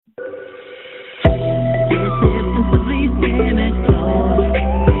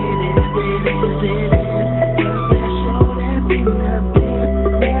What's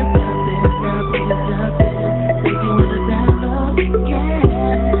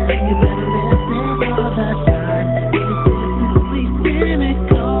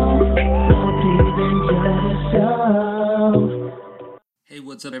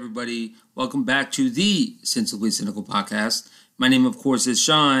up, everybody? Welcome back to the Sensibly Cynical podcast. My name, of course, is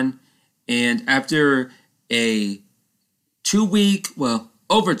Sean, and after a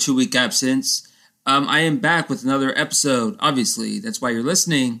over 2 week absence, I am back with another episode. Obviously, that's why you're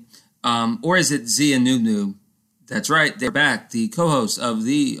listening. Or is it Z and Noob? That's right, they're back. The co-hosts of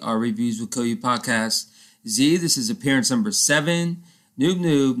the Our Reviews Will Kill You podcast. Z, this is appearance number 7.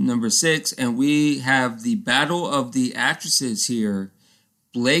 Noob number 6, and we have the battle of the actresses here.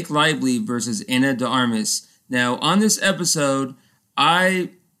 Blake Lively versus Ana de Armas. Now, on this episode, I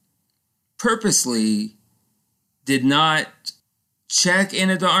purposely did not check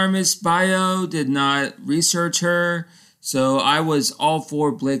Ana de Armas' bio, did not research her, so I was all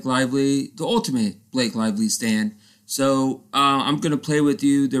for Blake Lively, the ultimate Blake Lively stan. So I'm going to play with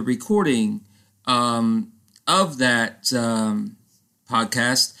you the recording of that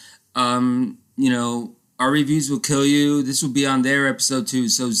podcast. Our Reviews Will Kill You. This will be on their episode too.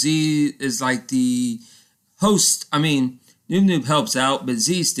 So Z is like the host. I mean, Noob helps out, but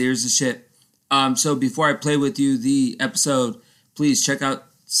Z steers the ship. So before I play with you the episode, please check out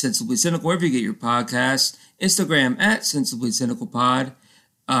Sensibly Cynical wherever you get your podcasts. Instagram at Sensibly Cynical Pod.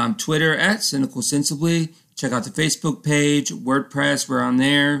 Twitter at Cynical Sensibly. Check out the Facebook page, WordPress. We're on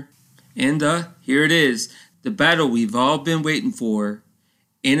there. And here it is. The battle we've all been waiting for.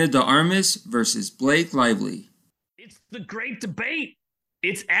 Ana de Armas versus Blake Lively. It's the great debate.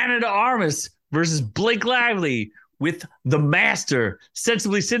 It's Ana de Armas versus Blake Lively with the master,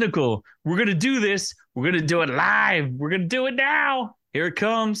 Sensibly Cynical. We're going to do this. We're going to do it live. We're going to do it now. Here it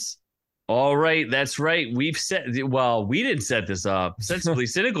comes. All right. That's right. We didn't set this up. Sensibly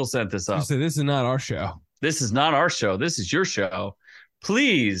Cynical sent this up. You said this is not our show. This is not our show. This is your show.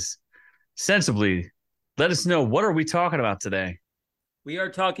 Please, Sensibly, let us know. What are we talking about today? We are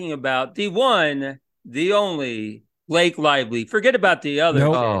talking about the one, the only Blake Lively. Forget about the other.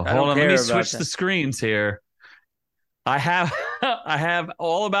 Nope. Oh, hold on. Let me switch the screens here. I have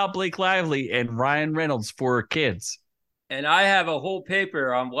all about Blake Lively and Ryan Reynolds for kids. And I have a whole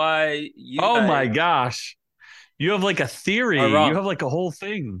paper on why you. Oh my gosh. You have like a theory. You have like a whole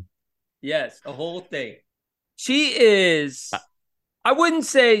thing. Yes, a whole thing. She is, I wouldn't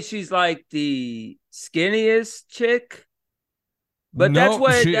say she's like the skinniest chick. But nope,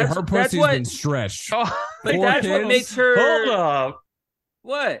 her pussy's been stretched. Oh, but that's what makes her. Hold up.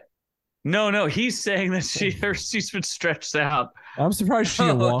 What? No. He's saying that she's been stretched out. I'm surprised she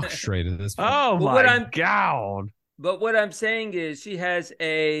can walk straight at this point. Oh my God. But what I'm saying is she has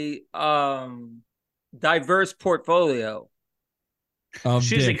a diverse portfolio.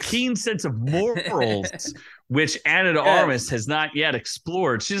 She has a keen sense of morals, which Ana de Armas has not yet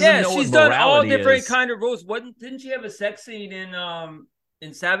explored. She doesn't know what morality is. She's done all different kind of roles. Didn't she have a sex scene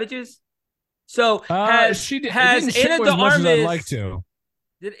in Savages? So has Ana de Armas like to?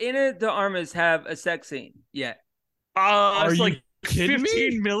 Did Ana de Armas have a sex scene yet? It's like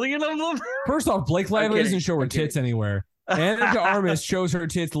 15 million of them. First off, Blake Lively doesn't show her tits anywhere. Ana de Armas shows her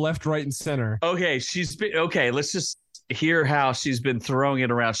tits left, right, and center. Okay, let's just hear how she's been throwing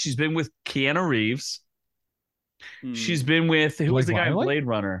it around. She's been with Keanu Reeves. She's been with who was the guy in Blade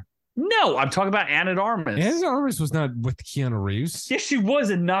Runner? No, I'm talking about Ana de Armas. Ana de Armas was not with Keanu Reeves. Yes, she was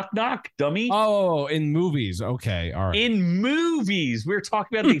in Knock Knock, dummy. Oh, in movies. Okay, all right. In movies, we're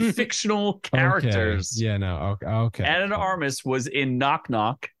talking about the fictional characters. Okay. Yeah, no. Okay. Ana de Armas was in Knock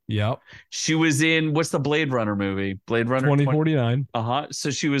Knock. Yep. She was in what's the Blade Runner movie? Blade Runner 2049. So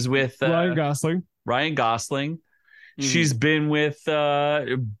she was with Ryan Gosling. Mm-hmm. She's been with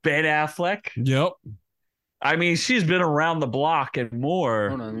Ben Affleck. Yep. I mean, she's been around the block and more.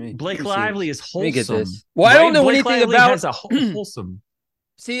 Hold on, Blake Lively is wholesome. Let me get this. Well, I don't know anything about. Has a wholesome.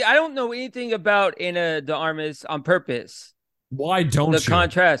 See, I don't know anything about Ana de Armas on purpose. Why don't you? The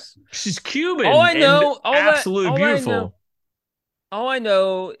contrast. She's Cuban. All I know, absolutely beautiful. All I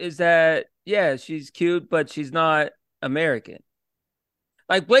know is that she's cute, but she's not American.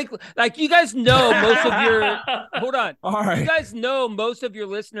 Like Blake, like you guys know, most of your. Hold on. All right. You guys know most of your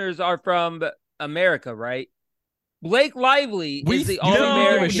listeners are from America, right? Blake Lively is the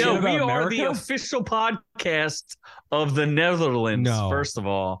all-American. No, we are the official podcast of the Netherlands, first of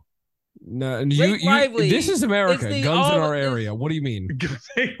all. No, this is America. Guns in our area. What do you mean?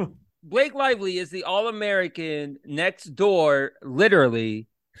 Blake Lively is the all-American next door, literally,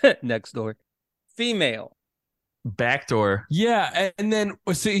 next door, female. backdoor. Yeah, and then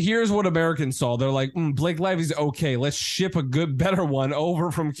see, here's what Americans saw. They're like, Blake Lively's okay. Let's ship a better one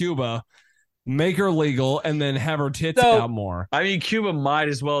over from Cuba, make her legal, and then have her tits out more. I mean, Cuba might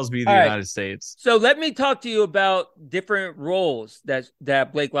as well as be the United States. So let me talk to you about different roles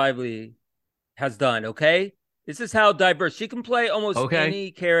that Blake Lively has done, okay? This is how diverse. She can play almost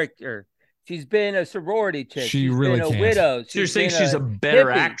any character. She's been a sorority chick. She's really been a widow. So you're saying she's a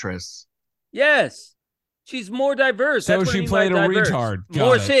better actress? Yes. She's more diverse. So she played a retard.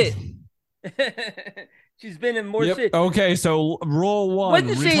 More shit. She's been in more shit. Okay, so role one.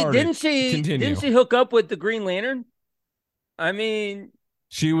 Didn't she hook up with the Green Lantern? I mean,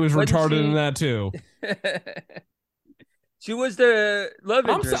 she was retarded in that too. She was the love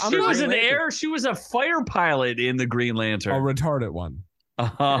interest. She was a fighter pilot in the Green Lantern. A retarded one.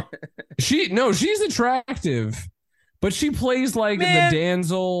 She's attractive. But she plays like the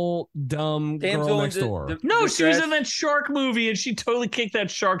damsel girl next door. She was in that shark movie and she totally kicked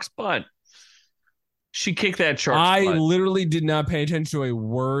that shark's butt. She kicked that shark's butt. I literally did not pay attention to a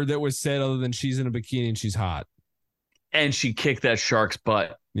word that was said other than she's in a bikini and she's hot. And she kicked that shark's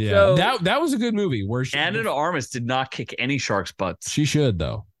butt. Yeah, so, that was a good movie. Ana de Armas did not kick any shark's butts. She should,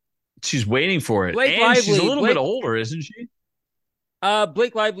 though. She's waiting for it. Blake Lively, she's a little bit older, isn't she?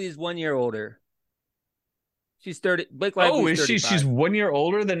 Blake Lively is 1 year older. She's 30. Blake Lively is 35. She's 1 year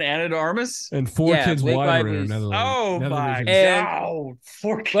older than Ana de Armas? And 4 kids wider in Netherlands. Oh, my God.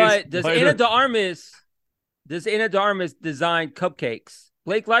 4 kids But does Ana de Armas design cupcakes?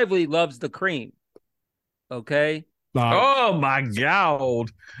 Blake Lively loves the cream. Okay? Oh, my God.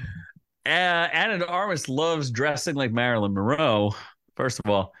 Ana de Armas loves dressing like Marilyn Monroe, first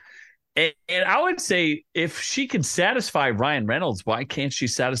of all. And I would say if she can satisfy Ryan Reynolds, why can't she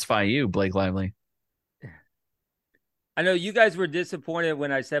satisfy you, Blake Lively? I know you guys were disappointed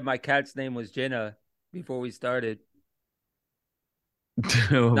when I said my cat's name was Jenna before we started. We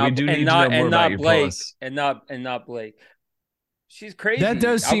do need to know more about your Blake, and not Blake. She's crazy. That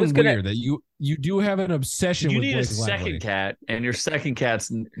does seem weird that you do have an obsession with Blake Lively. You need a second cat, and your second cat's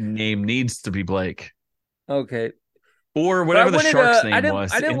name needs to be Blake. Okay. Or whatever the shark's name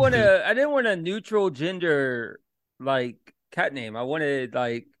was. I didn't want a neutral gender like cat name. I wanted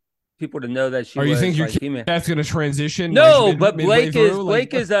like people to know that she was. You think like, your cat's going to transition? No, but Blake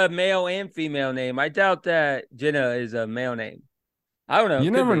is a male and female name. I doubt that Jenna is a male name. I don't know.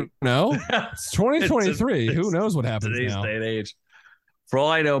 You never know. It's 2023. Who knows what happens today's now? Day and age. For all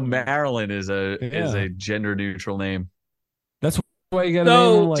I know, Marilyn is a gender neutral name. That's why you got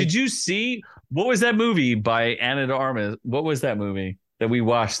to. Did you see what was that movie by Ana de Armas? What was that movie that we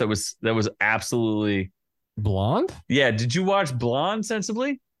watched that was absolutely Blonde? Yeah. Did you watch Blonde,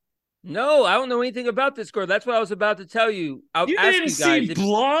 Sensibly? No, I don't know anything about this girl. That's what I was about to tell you. You didn't see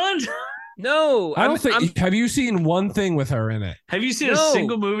Blonde? No. I don't think. Have you seen one thing with her in it? Have you seen a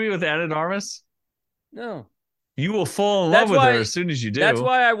single movie with Ana de Armas? No. You will fall in love with her as soon as you do. That's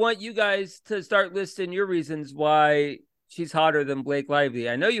why I want you guys to start listing your reasons why she's hotter than Blake Lively.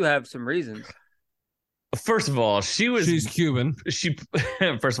 I know you have some reasons. First of all, she's Cuban.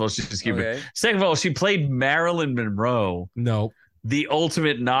 First of all, she's Cuban. Okay. Second of all, she played Marilyn Monroe. No. The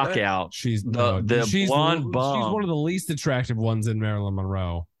ultimate knockout. She's blonde bomb. She's one of the least attractive ones in Marilyn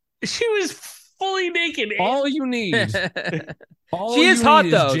Monroe. She was fully naked. All you need. She is hot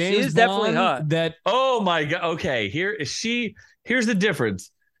though. She is definitely hot. Oh my God. Okay. Here's the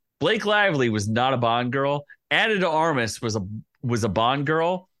difference. Blake Lively was not a Bond girl. Ana de Armas was a Bond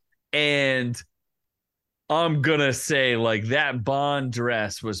girl. And I'm gonna say like that Bond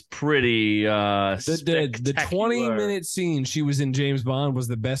dress was pretty the 20-minute scene she was in James Bond was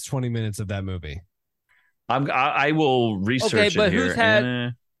the best 20 minutes of that movie. I will research it here.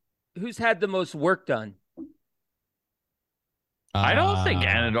 Okay, but who's had the most work done? I don't think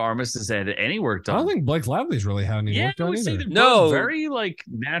Ana de Armas has had any work done. I don't think Blake Lively's really had any work done either. No, very like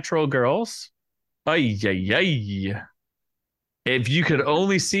natural girls. Ay. If you could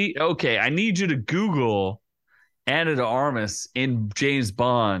only see, okay, I need you to Google Ana de Armas in James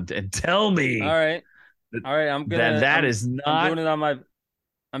Bond and tell me. All right. I'm gonna. That is not.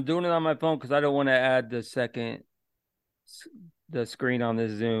 I'm doing it on my phone because I don't want to add the screen on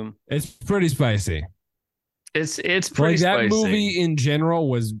this Zoom. It's pretty spicy. It's pretty like that spicy. movie in general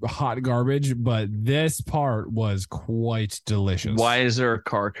was hot garbage, but this part was quite delicious. Why is there a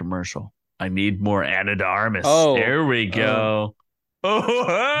car commercial? I need more Ana de Armas. Oh, there we go.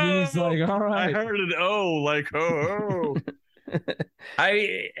 Oh, he's like, all right. I heard an like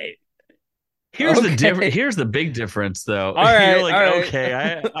Here's the difference. Here's the big difference, though. All right, you're like,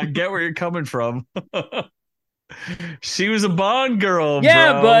 okay, I get where you're coming from. She was a Bond girl,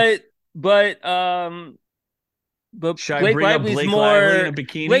 yeah, bro. but But Should I Blake bring up Lively's Blake more Lively in a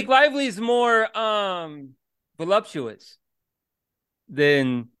bikini? Blake Lively's more voluptuous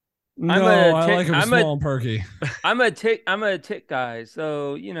than No, I like him small and perky. I'm a tit guy,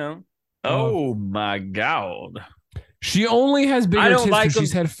 so Oh my God. She only has bigger I don't tits like because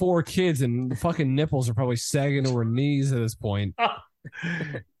she's him. had 4 kids, and the fucking nipples are probably sagging to her knees at this point.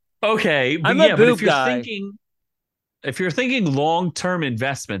 Okay, but I'm a but boob if you're guy. thinking long-term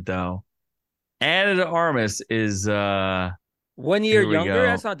investment though, Ana de Armas is 1 year here we younger. go.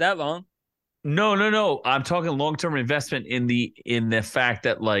 That's not that long. No. I'm talking long-term investment in the fact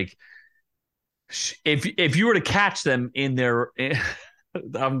that like if you were to catch them in their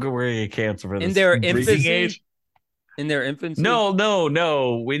I'm going to get cancer for this. In their drinking infancy? age. In their infancy? No.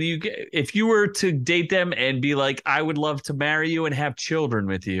 If you were to date them and be like, I would love to marry you and have children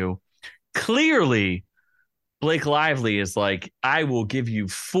with you, clearly Blake Lively is like, I will give you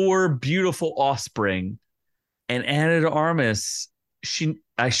 4 beautiful offspring. And Ana de Armas,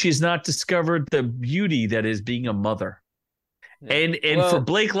 she's not discovered the beauty that is being a mother. Yeah. And for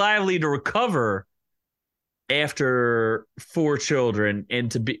Blake Lively to recover after 4 children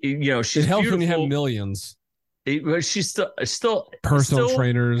and to be, she's it helps beautiful. when you have millions. She's still personal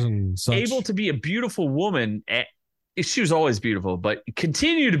trainers and such. Able to be a beautiful woman. She was always beautiful, but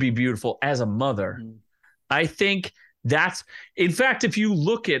continue to be beautiful as a mother. Mm. I think that's, in fact, if you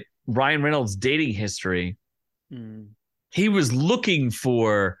look at Ryan Reynolds' dating history, he was looking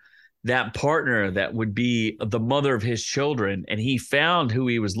for that partner that would be the mother of his children, and he found who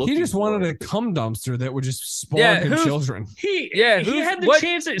he was looking for. He just wanted a cum dumpster that would just spawn him children. He had the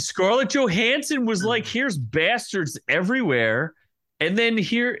chance. Scarlett Johansson was like, here's bastards everywhere. And then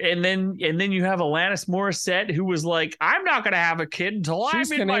you have Alanis Morissette, who was like, I'm not going to have a kid until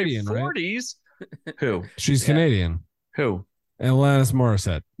I'm in my 40s. Right? Who? She's Canadian. Who? Alanis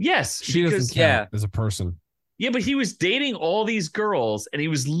Morissette. Yes. She doesn't count as a person. Yeah, but he was dating all these girls, and he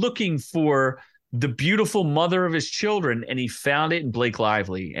was looking for the beautiful mother of his children, and he found it in Blake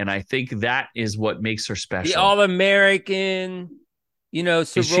Lively. And I think that is what makes her special. The all-American,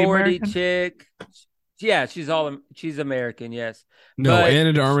 sorority chick. Yeah, she's American, yes. No,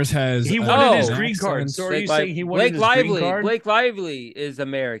 Ana de Armas has... He wanted his green card. So are you saying he wanted his green card? Blake Lively is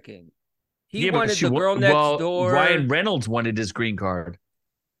American. He wanted the girl next door. Ryan Reynolds wanted his green card.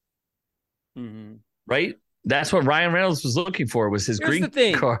 Mm-hmm. Right? That's what Ryan Reynolds was looking for, was his green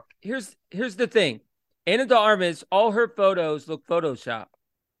card. Here's the thing. Ana de Armas, all her photos look Photoshop.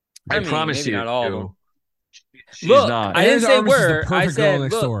 I promise you. Not all of them. She's not. I didn't say where. I said,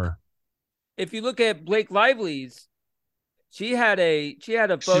 next door. If you look at Blake Lively's, she had a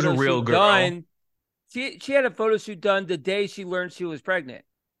photo shoot done. She had a photo shoot done the day she learned she was pregnant.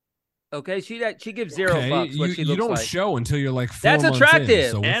 Okay, she gives $0 what she looks like. You don't show until you're like 4 That's months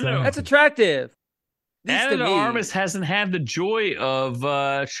attractive. In, so that's attractive. Ana de Armas hasn't had the joy of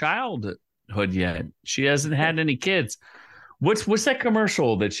childhood yet. She hasn't had any kids. What's that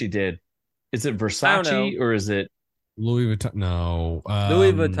commercial that she did? Is it Versace or is it Louis Vuitton? No,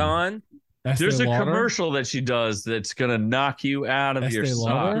 Louis Vuitton. There's a commercial that she does that's gonna knock you out of your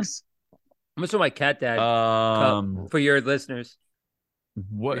socks. I'm gonna show my cat dad cup for your listeners.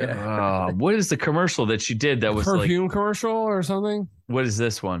 What is the commercial that she did that was perfume commercial or something? What is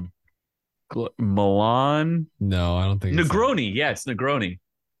this one? Milan? No, I don't think Negroni. Yeah, it's Negroni.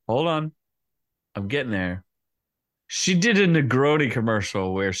 Hold on. I'm getting there. She did a Negroni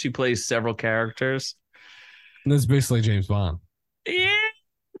commercial where she plays several characters. And that's basically James Bond. Yeah,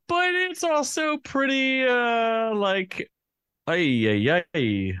 but it's also pretty like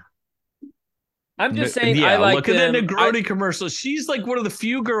ay. I'm just saying I like look at the Negroni commercial. She's like one of the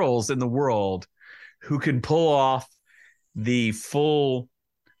few girls in the world who can pull off the full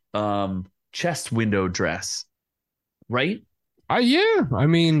chest window dress, right? Yeah. I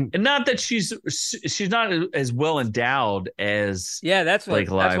mean, and not that she's not as well endowed as that's why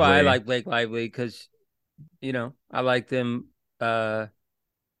I like Blake Lively, because I like them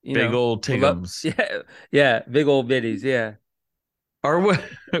big old tiggums. Yeah, big old bitties, yeah.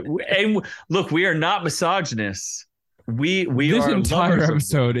 And look, we are not misogynists. We this are entire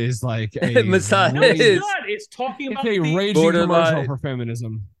episode is like a misogynist. It's talking about a raging commercial for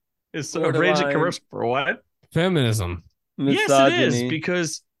feminism. It's a raging commercial for what? Feminism. Misogyny. Yes, it is,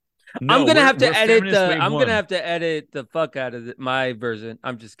 because I'm gonna have to edit the fuck out of my version.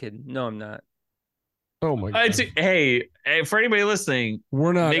 I'm just kidding. No, I'm not. Oh my god! Hey, for anybody listening,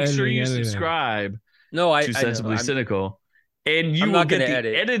 we're not. Make sure you subscribe. To Sensibly Cynical, and you will get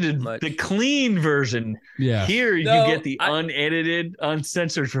the edited, the clean version. Yeah. Here you get the unedited,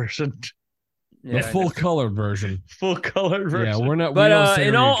 uncensored version. The full colored version. Full colored version. Yeah, we're not. But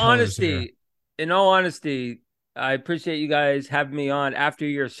in all honesty, I appreciate you guys having me on after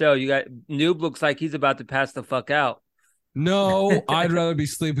your show. You got Noob looks like he's about to pass the fuck out. No, I'd rather be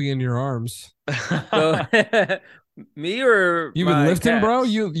sleeping in your arms. So, me or you been lifting, cats? bro?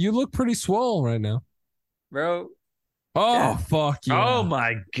 You look pretty swole right now, bro. Oh Yeah. fuck yeah! Oh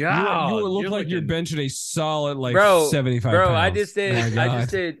my god! You look like you're benching a solid like bro, 75 bro, pounds. I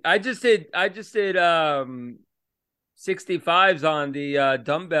just did 65s on the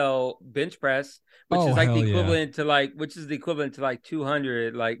dumbbell bench press, which is like the equivalent to like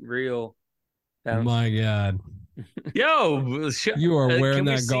 200 like real pounds. My god. Yo, you are wearing can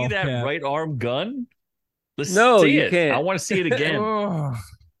that we see golf that cap. right arm gun? Let's no, see you it. Can't. I want to see it again.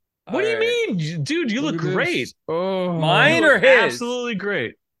 What do you mean? Dude, you look great. Mine or his? Absolutely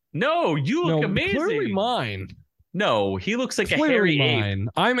great. No, you look amazing. Clearly mine. No, he looks like a hairy ape.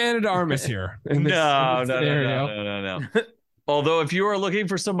 I'm Ana de Armas here. No. Although if you are looking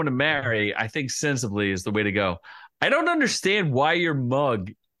for someone to marry, I think Sensibly is the way to go. I don't understand why your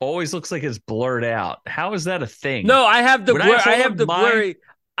mug always looks like it's blurred out. How is that a thing? No, I have the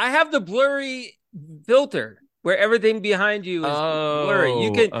blurry filter where everything behind you is blurry.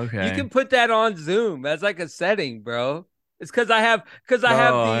 You can put that on Zoom as like a setting, bro. It's because I have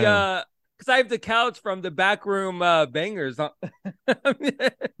the couch from the Backroom Bangers. I'm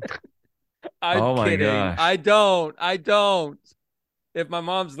kidding. Gosh. I don't. If my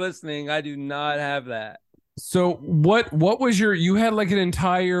mom's listening, I do not have that. So what was you had like an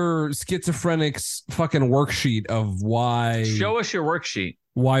entire schizophrenics fucking worksheet of why. Show us your worksheet.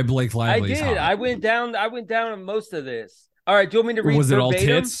 Why Blake Lively's I did. hot. I went down on most of this. All right, do you want me to read Was it verbatim?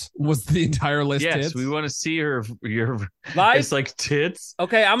 all tits? Was the entire list yes, tits? We want to see your Life? It's like tits.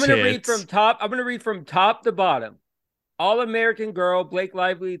 Okay, I'm going to read from top. I'm going to read from top to bottom. All-American girl, Blake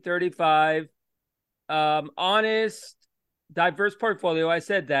Lively, 35. Honest, diverse portfolio. I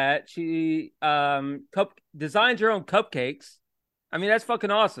said that. She designs her own cupcakes. I mean, that's fucking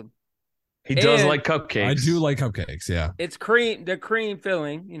awesome. He does like cupcakes. I do like cupcakes, yeah. It's cream. They're cream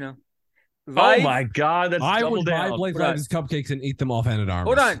filling, you know. Oh my god, that's I double would down. buy Blake Lively's cupcakes and eat them off Ana de Armas.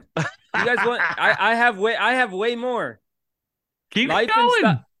 Hold on. You guys want I have way more. Keep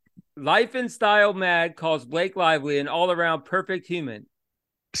going. Life and Style mag calls Blake Lively an all-around perfect human.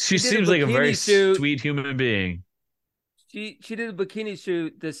 She seems like a very sweet human being. She did a bikini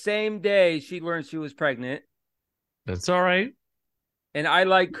shoot the same day she learned she was pregnant. That's all right. And I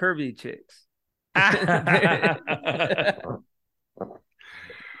like curvy chicks. The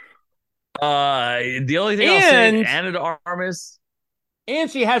only thing I'll say, Ana de Armas.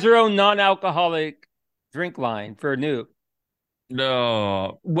 And she has her own non-alcoholic drink line for Noob.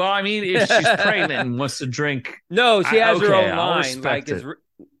 No. Well, I mean, if she's pregnant and wants to drink. No, she has her own line.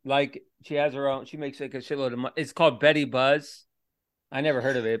 Like she has her own. She makes like a shitload of money. It's called Betty Buzz. I never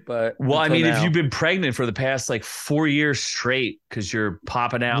heard of it, but well, I mean, if you've been pregnant for the past like 4 years straight because you're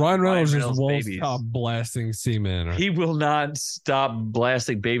popping out, Ryan Reynolds just won't stop blasting semen. He will not stop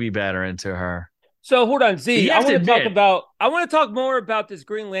blasting baby batter into her. So hold on, Z. I want to talk more about this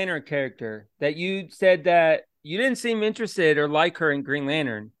Green Lantern character that you said that you didn't seem interested or like her in Green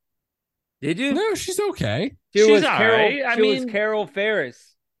Lantern. Did you? No, she's okay. She's all right. She was Carol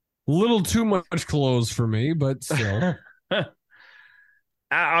Ferris. A little too much clothes for me, but still.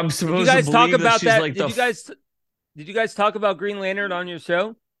 I'm supposed to believe that she's like Did you guys talk about Green Lantern on your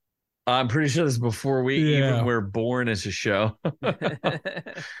show? I'm pretty sure this is before we even were born as a show. I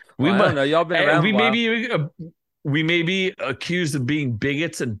don't know. Y'all been around. We may be accused of being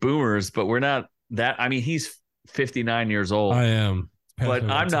bigots and boomers, but we're not that. I mean, he's 59 years old. I am, but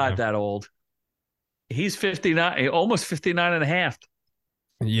I'm not that old. He's 59, almost 59 and a half.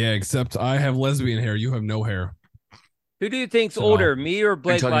 Yeah, except I have lesbian hair. You have no hair. Who do you think's older, me or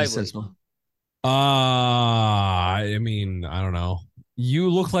Blake Lively? I mean, I don't know. You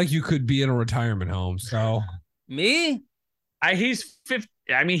look like you could be in a retirement home. So me? He's 50.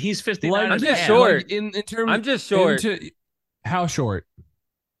 I mean, he's 59. Like, I'm just short. Like in terms, I'm just short. How short?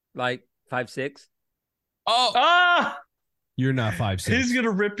 Like 5'6". Oh, you're not 5'6". He's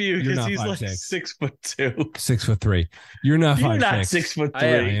gonna rip you because he's 5'6". like 6'2". 6'3". You're not 5'6". You're not 6'3". I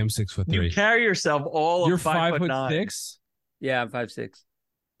am 6'3". You carry yourself all. You're of 5'6". Yeah, I'm 5'6".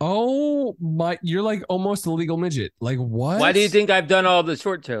 Oh my! You're like almost a legal midget. Like what? Why do you think I've done all the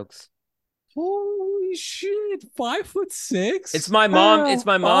short jokes? Holy shit! 5'6". It's my mom. It's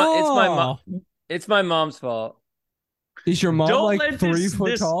my mom. It's my mom. It's my mom's fault. Is your mom like 3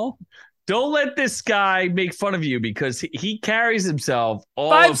 foot tall? Don't let this guy make fun of you because he carries himself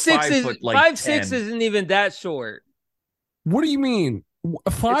all 5'6" foot like 5'6" isn't even that short. What do you mean?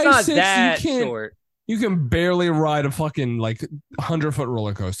 5'6"? You can't. Short. You can barely ride a fucking like 100-foot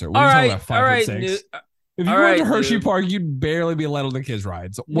roller coaster. All right, all right. If you went to Hershey Park, you'd barely be allowed on the kids'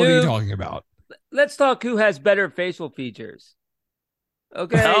 rides. What are you talking about? Let's talk who has better facial features.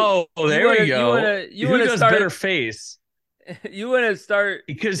 Okay. Oh, there we go. You want to start better face? You want to start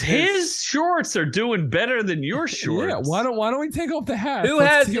because his shorts are doing better than your shorts. Yeah. Why don't we take off the hat? Who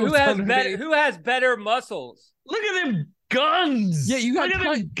has better muscles? Look at them guns. Yeah, you got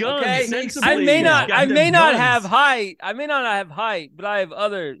guns. Okay? I may not have height. But I have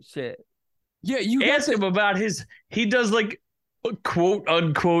other shit. Yeah, you ask him about his. He does like quote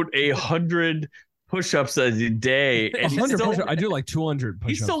unquote 100 push-ups a day. And 100 push-ups. I do like 200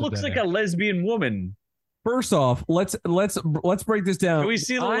 push-ups. He still looks like a lesbian woman. First off, let's break this down. Can we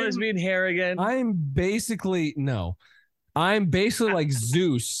see the lesbian hair again? I'm basically like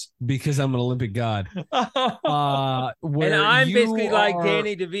Zeus because I'm an Olympic god. And I'm basically like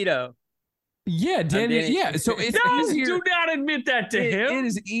Danny DeVito. Yeah, Danny. Yeah, so it's easier. Do not admit that to him. It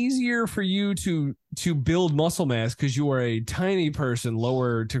is easier for you to build muscle mass because you are a tiny person,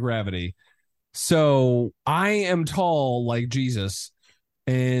 lower to gravity. So I am tall like Jesus.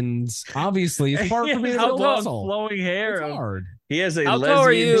 And obviously, it's hard for me to build muscle. Flowing hair. It's hard. He has a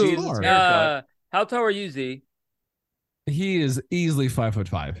lesbian Jesus haircut. How tall are you, Z? He is easily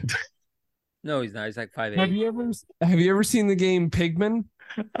 5'5". No, he's not. He's like 5'8". Have you ever seen the game Pigman?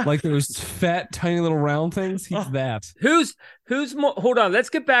 Like those fat, tiny little round things? He's that. Who's more? Hold on. Let's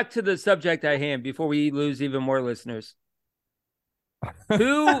get back to the subject at hand before we lose even more listeners.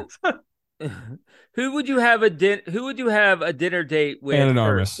 Who would you have a dinner date with? Ana de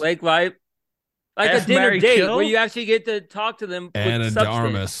Armas. Like a dinner date where you actually get to talk to them. Ana de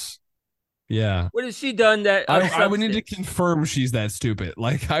Armas. Yeah. What has she done that? I would need to confirm she's that stupid.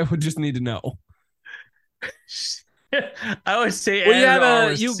 Like I would just need to know. I would say.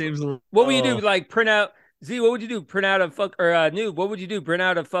 What would you do? Like print out Z? What would you do? Print out a Noob? What would you do? Print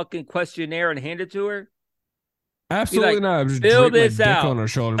out a fucking questionnaire and hand it to her? Absolutely not. I'm just fill this my dick on her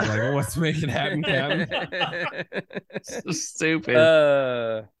shoulder and be like, oh, let's make it happen, Captain. So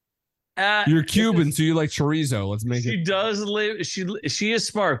stupid. You're Cuban, so you like chorizo. Let's make it. She does live. She is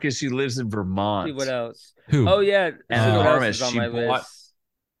smart because she lives in Vermont. See what else? Who? Oh yeah, Ana de Armas. On my list.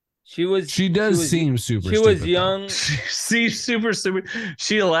 She does seem super. She was young. She seems super stupid.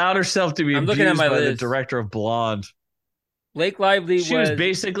 She allowed herself to be abused by the director of Blonde. Blake Lively. She was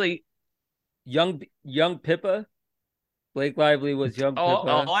basically young Pippa. Blake Lively was young Pippa.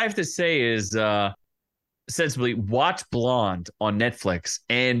 All I have to say is, sensibly, watch Blonde on Netflix,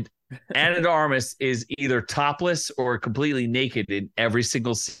 and Ana de Armas is either topless or completely naked in every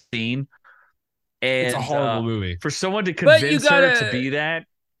single scene. And it's a horrible movie. For someone to convince her to be that,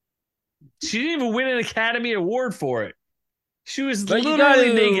 she didn't even win an Academy Award for it. She was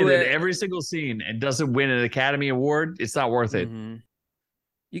literally naked in every single scene and doesn't win an Academy Award. It's not worth it.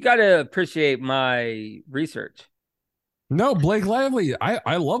 You got to appreciate my research. No, Blake Lively.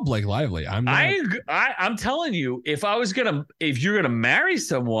 I love Blake Lively. I'm telling you, if you're gonna marry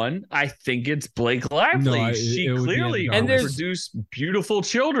someone, I think it's Blake Lively. No, she clearly produced beautiful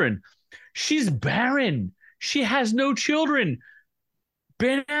children. She's barren. She has no children.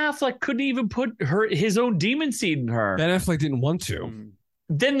 Ben Affleck couldn't even put his own demon seed in her. Ben Affleck didn't want to.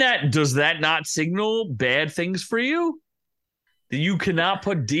 Then does that not signal bad things for you? You cannot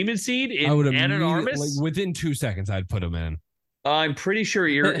put demon seed in Ana de Armas? Like within 2 seconds, I'd put him in. I'm pretty sure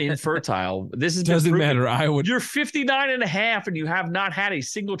you're infertile. This doesn't matter. You're 59 and a half and you have not had a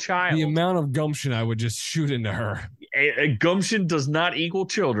single child. The amount of gumption I would just shoot into her. A gumption does not equal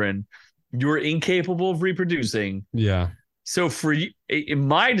children. You're incapable of reproducing. Yeah. So in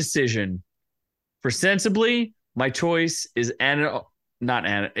my decision, for Sensibly, my choice is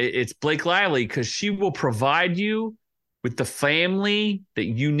it's Blake Lively because she will provide you with the family that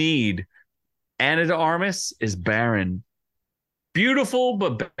you need. Ana de Armas is barren. Beautiful,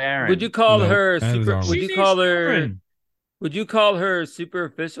 but barren. Would you call her super? Would you call her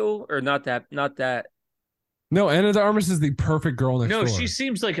superficial or not that? No, Ana de Armas is the perfect girl next door. No, she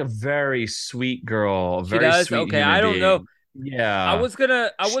seems like a very sweet girl. She does? Sweet. Okay, I don't know. Yeah, I was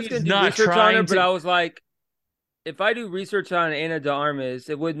gonna do research on her, but I was like, if I do research on Ana de Armas,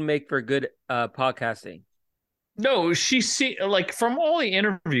 it wouldn't make for good podcasting. No, like from all the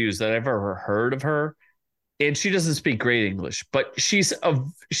interviews that I've ever heard of her, and she doesn't speak great English, but she's a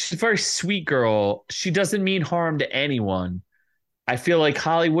very sweet girl. She doesn't mean harm to anyone. I feel like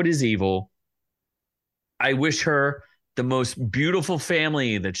Hollywood is evil. I wish her the most beautiful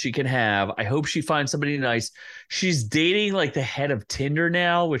family that she can have. I hope she finds somebody nice. She's dating like the head of Tinder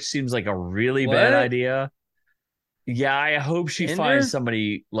now, which seems like a really bad idea. Yeah, I hope she finds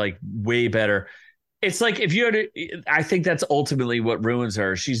somebody like way better. It's like if you had I think that's ultimately what ruins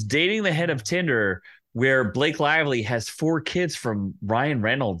her. She's dating the head of Tinder, where Blake Lively has 4 kids from Ryan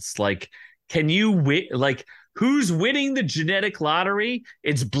Reynolds. Like, can you win? Like, who's winning the genetic lottery?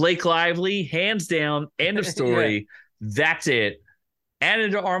 It's Blake Lively, hands down. End of story. That's it. Ana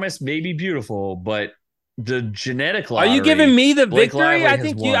de Armas may be beautiful, but the genetic lottery. Are you giving me the Blake victory? Lively I has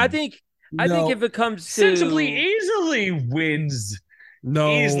think won. I think if it comes to Sensibly easily wins.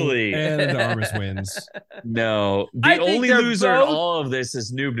 No, Easily. Ana de Armas wins. No, I the think only they're loser in both- all of this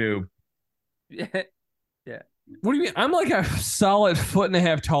is Noob. Yeah. What do you mean? I'm like a solid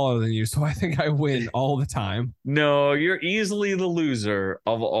 1.5 taller than you, so I think I win all the time. No, you're easily the loser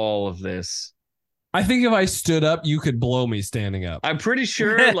of all of this. I think if I stood up, you could blow me standing up. I'm pretty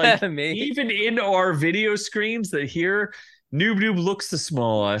sure, like, Me. even in our video screens that here, Noob looks the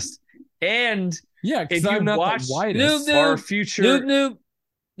smallest. And Yeah, if because you I'm not watch the widest. our future... Noob,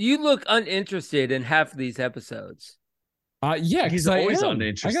 you look uninterested in half of these episodes. Yeah, He's because I always am.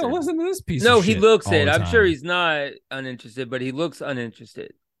 uninterested. I gotta listen to this piece. No, of he shit looks all it. the I'm time. sure he's not uninterested, but he looks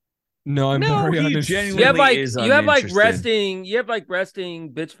uninterested. No, I'm No, very he uninterested. genuinely You have like uninterested.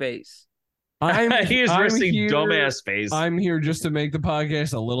 resting bitch face. He is I'm resting here- dumbass face. I'm here just to make the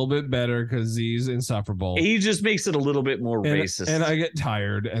podcast a little bit better because he's insufferable. He just makes it a little bit more racist. And I get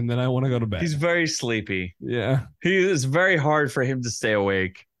tired, and then I want to go to bed. He's very sleepy. Yeah. It's very hard for him to stay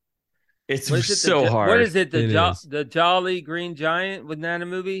awake. It's What is it, so hard. What is it? It is. The Jolly Green Giant? Wasn't that a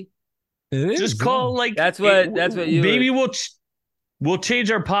movie? It is. Just call yeah. like That's what you maybe we'll change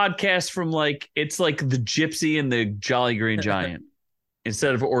our podcast from like it's like the Gypsy and the Jolly Green Giant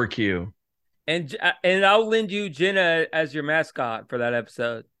instead of OrQ. And I'll lend you Jenna as your mascot for that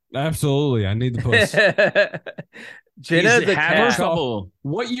episode. Absolutely. I need the puss. Jenna's He's a having cat. trouble.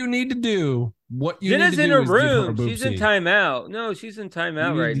 What you need to do. Jenna's in her is give her a room. She's in boopsie. timeout. No, she's in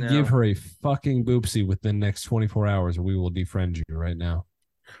timeout You right need to now. give her a fucking boopsie within the next 24 hours, or we will defriend you right now.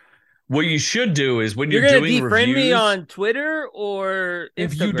 What you should do is when You're you're gonna doing defriend reviews, me on Twitter or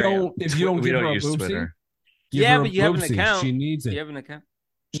Instagram? If you don't we give her don't a use boopsie, Twitter. give Yeah, her a but you have an boopsie. account. She needs it. You have an account.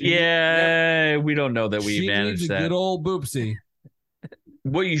 Yeah, we don't know that we She manage needs a that. good old boopsie.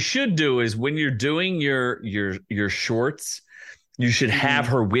 What you should do is when you're doing your shorts, you should have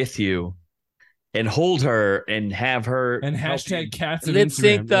her with you and hold her and have her And help hashtag you. cats of Lip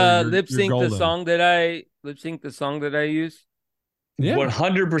sync Instagram. the song that I use. Yeah.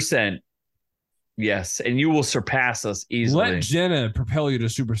 100%. Yes, and you will surpass us easily. Let Jenna propel you to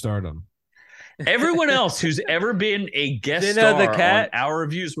superstardom. Everyone else who's ever been a guest Jenna star the on cat? Our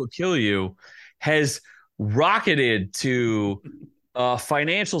Reviews Will Kill You has rocketed to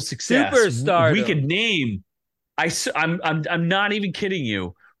financial success. Superstardom. We could name. I'm not even kidding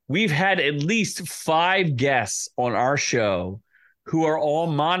you. We've had at least 5 guests on our show who are all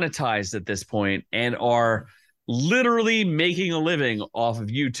monetized at this point and are literally making a living off of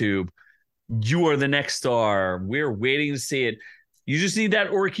YouTube. You are the next star. We're waiting to see it. You just need that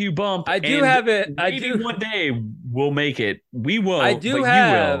OrQ bump. I do and have it. maybe one day we'll make it. We won't. I but do you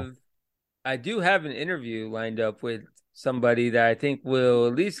have. will. I do have an interview lined up with somebody that I think will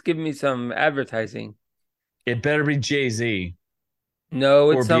at least give me some advertising. It better be Jay-Z. No,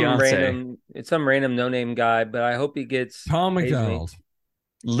 Or it's some Beyonce. random. It's some random no-name guy, but I hope he gets Tom pays me. McDonald.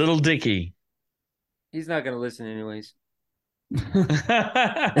 Little Dicky. He's not going to listen anyways.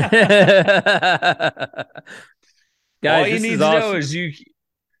 Guys, All you this need is to awesome. know is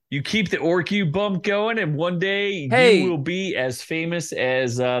you keep the OrQ bump going, and one day Hey. you will be as famous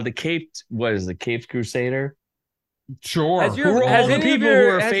as the Caped. What is the Caped Crusader? Sure. Has your- Who are has all the any of people your-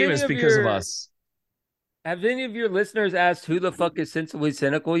 who are has any famous of because of your- us? Have any of your listeners asked who the fuck is Sensibly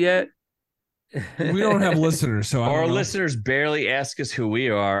Cynical yet? We don't have listeners, so I Our don't know. listeners barely ask us who we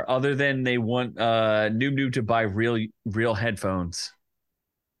are, other than they want Noob to buy real headphones,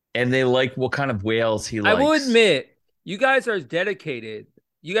 and they like what kind of whales he I likes. will admit, you guys are dedicated.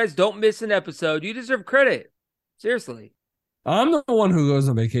 You guys don't miss an episode. You deserve credit. Seriously. I'm the one who goes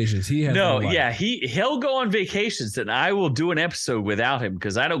on vacations. He has No, life. yeah, he'll go on vacations, and I will do an episode without him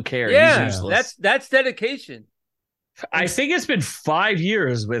because I don't care. Yeah, He's useless. that's dedication. I think it's been 5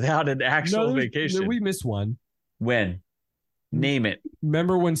 years without an actual No, vacation. we missed one. When? Name it.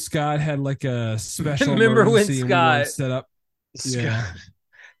 Remember when Scott had like a special Remember when emergency and we weren't Scott- set up? Yeah.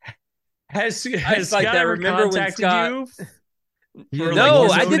 Has like Scott that. ever Remember when contacted Scott- you? He For, had, No,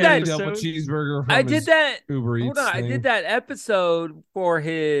 his I own did that- double cheeseburger from I his did that. Uber Eats Hold on, I thing. did that episode for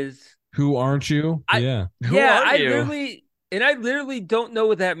his. Who aren't you? I- Yeah. Who yeah, are I you? literally don't know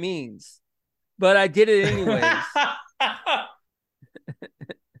what that means, but I did it anyways.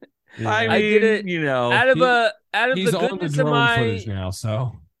 I mean, I did it you know, out of He's the on the goodness of drone footage my now,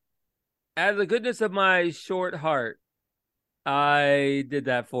 so out of the goodness of my short heart, I did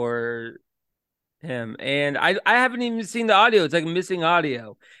that for him, and I haven't even seen the audio. It's like missing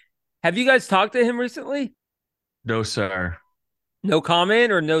audio. Have you guys talked to him recently? No, sir. No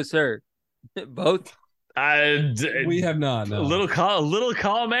comment or no sir? Both. We have not. No. A little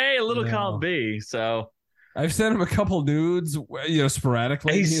column A, a little column B. So I've sent him a couple nudes,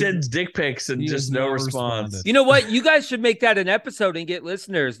 sporadically. He sends dick pics and just no response. Responded. You know what? You guys should make that an episode and get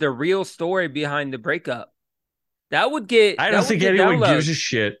listeners the real story behind the breakup. That would get. I don't think anyone gives a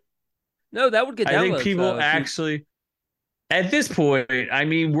shit. No, that would get. I think people actually. At this point, I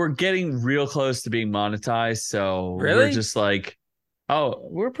mean, we're getting real close to being monetized, so we're just like, oh,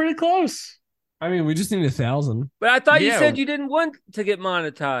 we're pretty close. I mean, we just need 1,000. But I thought you said you didn't want to get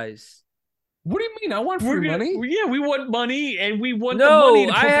monetized. What do you mean? I want free money. Yeah, we want money, and we want the money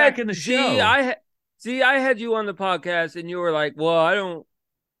to put back in the show. I had you on the podcast, and you were like, "Well, I don't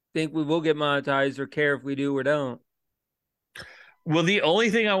think we will get monetized, or care if we do or don't." Well, the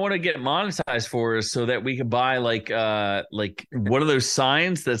only thing I want to get monetized for is so that we can buy like one of those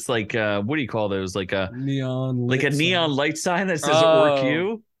signs that's like what do you call those? Like a neon light sign that says "Orq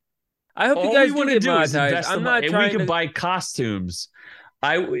you." I hope you guys do get monetized. I'm not trying and we can buy costumes.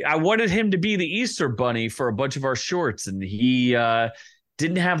 I wanted him to be the Easter Bunny for a bunch of our shorts, and he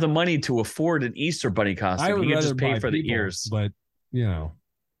didn't have the money to afford an Easter Bunny costume. He could just pay for the ears. But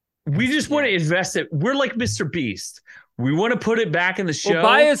we just want to invest it. We're like Mr. Beast. We want to put it back in the show. Well,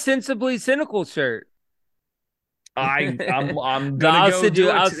 buy a Sensibly Cynical shirt. I'm gonna go do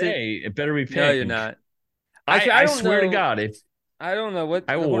it today. It better be pink. No, you're not. Actually, I swear to God, if I don't know what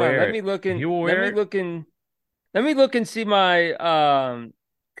I will wear it. Let me look in. You will wear it? Let me look and see my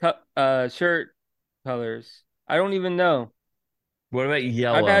shirt colors. I don't even know. What about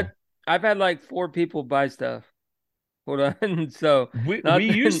yellow? I've had like 4 people buy stuff. Hold on. So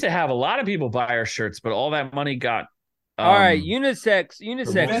we used to have a lot of people buy our shirts, but all that money got all right, unisex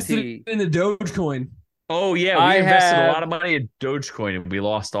tee. In the Dogecoin. Oh yeah, we invested a lot of money in Dogecoin and we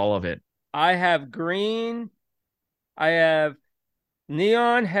lost all of it. I have green. I have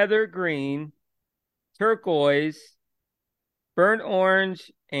neon heather green, turquoise, burnt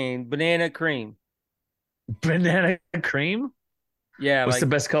orange, and banana cream. Banana cream? Yeah. What's the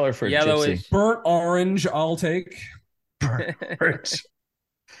best color for yellowish? Gypsy? Burnt orange, I'll take. Burnt orange.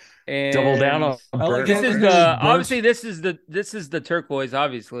 And double down on burnt. This is the obviously this is the turquoise,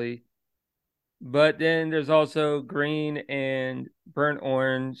 obviously. But then there's also green and burnt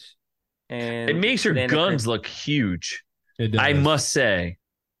orange, and it makes your guns look huge. It does. I must say.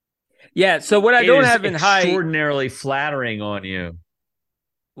 Yeah. So what I don't have in height, extraordinarily flattering on you.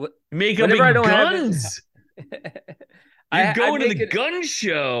 Make up guns. You're going to the gun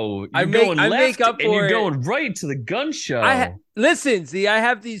show. You're going left, and you're going right to the gun show. Listen, Z, I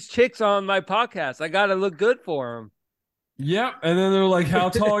have these chicks on my podcast. I got to look good for them. Yep. And then they're like, how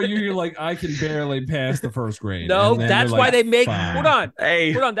tall are you? You're like, I can barely pass the first grade. No, that's why they make. Hold on.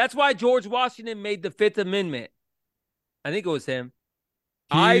 That's why George Washington made the 5th Amendment. I think it was him.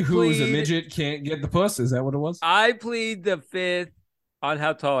 Who is a midget can't get the puss. Is that what it was? I plead the 5th on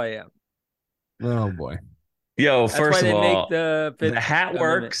how tall I am. Oh, boy. Yo, first of all, the hat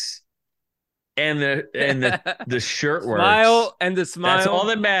works and the shirt works. Smile and the smile. That's all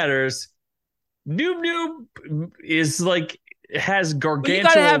that matters. Noob is like has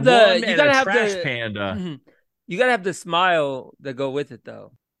gargantuan and a trash panda. Mm-hmm. You gotta have the smile that go with it,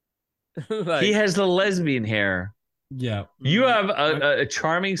 though. He has the lesbian hair. Yeah, you have a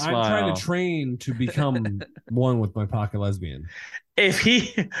charming smile. I'm trying to train to become one with my pocket lesbian.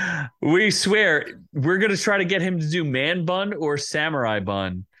 We swear we're gonna try to get him to do man bun or samurai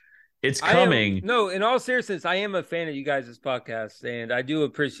bun. It's coming. In all seriousness, I am a fan of you guys' podcast, and I do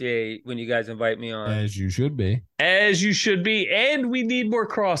appreciate when you guys invite me on. As you should be. As you should be. And we need more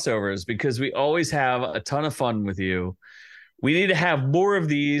crossovers because we always have a ton of fun with you. We need to have more of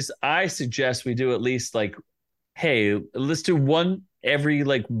these. I suggest we do at least hey, let's do one every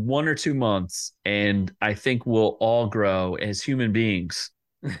 1 or 2 months, and I think we'll all grow as human beings.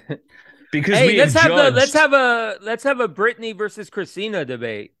 Because let's have a Britney versus Christina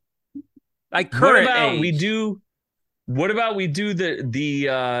debate. Current age. What about we do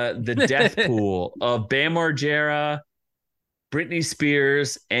the death pool of Bam Margera, Britney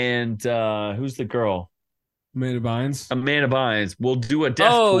Spears, and who's the girl? Amanda Bynes. We'll do a death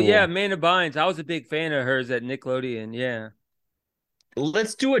pool. Oh, yeah, Amanda Bynes. I was a big fan of hers at Nickelodeon, yeah.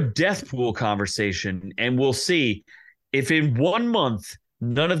 Let's do a death pool conversation, and we'll see if in 1 month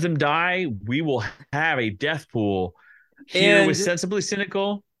none of them die, we will have a death pool here with Sensibly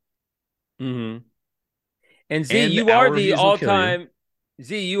Cynical. Mm-hmm. And Z, you are the all-time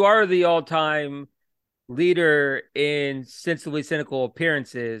leader in Sensibly Cynical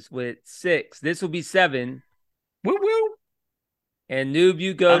appearances with 6. This will be 7. Woo woo. And Noob,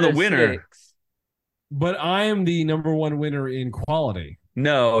 you go I'm to the winner. 6. But I am the number one winner in quality.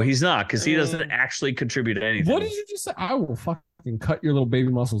 No, he's not, because he doesn't actually contribute anything. What did you just say? I will fucking cut your little baby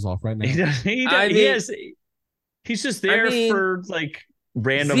muscles off right now. He's just there for like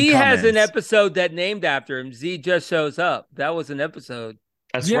random Z comments. has an episode that named after him. Z just shows up. That was an episode.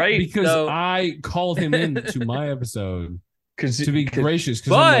 That's right. Because I called him into my episode to be gracious.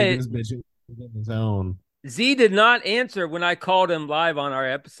 But I'm like, this bitch is in his own. Z did not answer when I called him live on our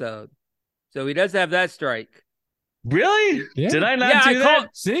episode. So he does have that strike. Really? Yeah. Did I not do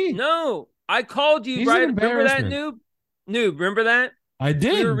that? See? No. I called you, right? Remember that, Noob? Noob, remember that? I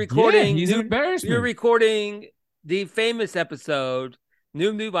did. We were recording. He's an embarrassment. We were recording the famous episode,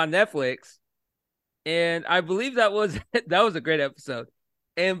 Noob on Netflix. And I believe that was a great episode.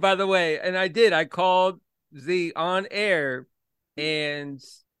 And by the way, I called Z on air and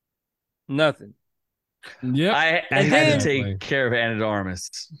nothing. Yeah, I had to take care of Ana de Armas.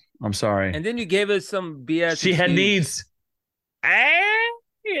 I'm sorry. And then you gave us some BS. She had needs.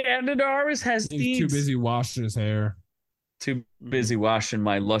 Ana de Armas has needs. He's too busy washing his hair. Too busy washing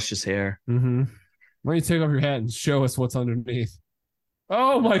my luscious hair. Mm-hmm. Why don't you take off your hat and show us what's underneath?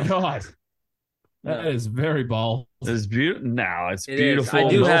 Oh my God. That is very bald. It's beautiful. No, it's beautiful. I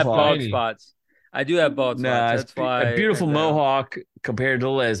do have bald spots. That's why a beautiful mohawk compared to a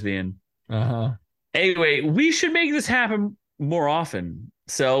lesbian. Anyway, we should make this happen more often.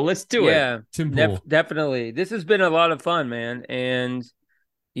 So let's do it. Yeah, definitely. This has been a lot of fun, man. And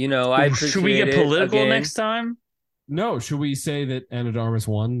I appreciate it. Should we get political next time? No. Should we say that Ana de Armas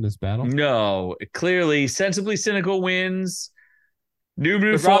won this battle? No. Clearly, Sensibly Cynical wins.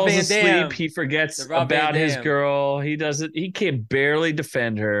 Noob falls asleep. He forgets about his girl. He can barely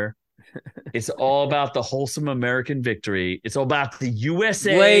defend her. It's all about the wholesome American victory. It's all about the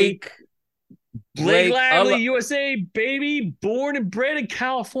USA. Blake Lively, USA, baby, born and bred in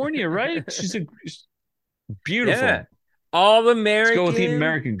California, right? She's beautiful. Yeah. All American. Let's go with the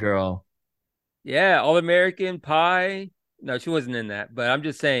American girl. Yeah, All American pie. No, she wasn't in that, but I'm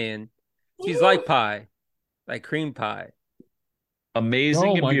just saying she's like pie, like cream pie.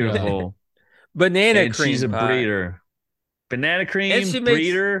 Amazing and beautiful. Banana and cream she's a pie. breeder. Banana cream, and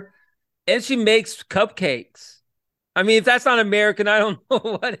breeder. And she makes cupcakes. I mean, if that's not American, I don't know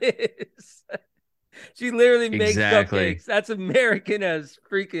what is. She literally makes cupcakes. That's American as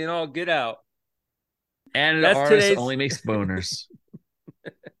freaking all get out. And an artist only makes boners.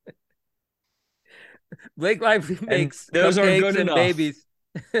 Blake Lively makes those cupcakes are good and enough. Babies.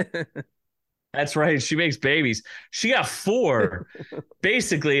 That's right. She makes babies. She got 4.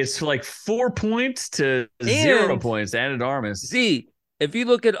 Basically, it's like 4 points to 0 points. Ana de Armas. Z, if you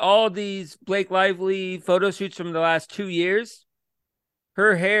look at all these Blake Lively photo shoots from the last 2 years,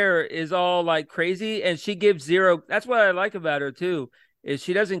 her hair is all like crazy, and she gives 0. That's what I like about her too. Is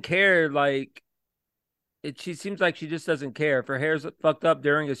she doesn't care. Like she seems like she just doesn't care. If her hair's fucked up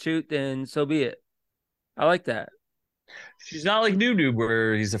during a shoot, then so be it. I like that. She's not like Noob,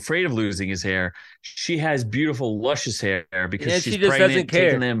 where he's afraid of losing his hair. She has beautiful, luscious hair because she's pregnant, doesn't care.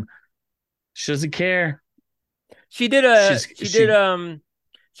 Taking them. She doesn't care. She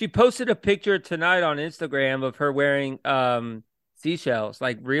posted a picture tonight on Instagram of her wearing seashells,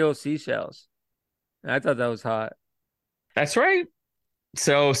 like real seashells. And I thought that was hot. That's right.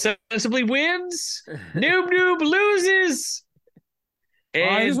 So Sensibly wins. Noob loses.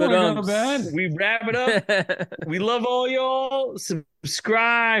 And we wrap it up. We love all y'all.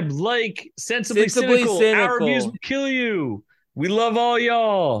 Subscribe, like, Sensibly Cynical. Our reviews will kill you. We love all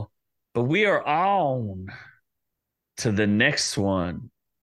y'all. But we are on to the next one.